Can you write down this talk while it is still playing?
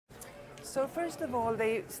So first of all,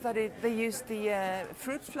 they used the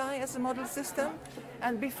fruit fly as a model system,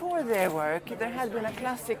 and before their work, there had been a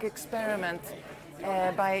classic experiment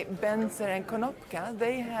by Benzer and Konopka.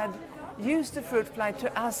 They had used the fruit fly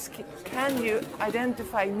to ask, can you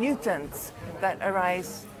identify mutants that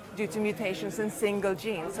arise due to mutations in single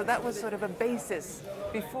genes? So that was sort of a basis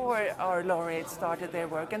before our laureates started their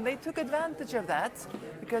work, and they took advantage of that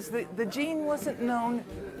because the gene wasn't known.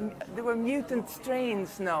 There were mutant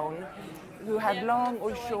strains known who had long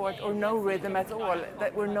or short or no rhythm at all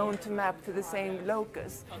that were known to map to the same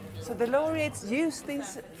locus. So the laureates used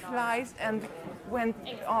these flies and went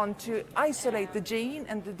on to isolate the gene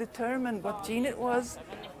and to determine what gene it was,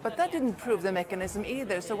 but that didn't prove the mechanism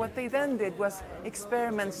either. So what they then did was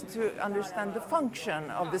experiments to understand the function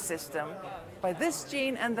of the system by this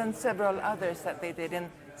gene and then several others that they did in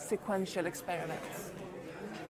sequential experiments.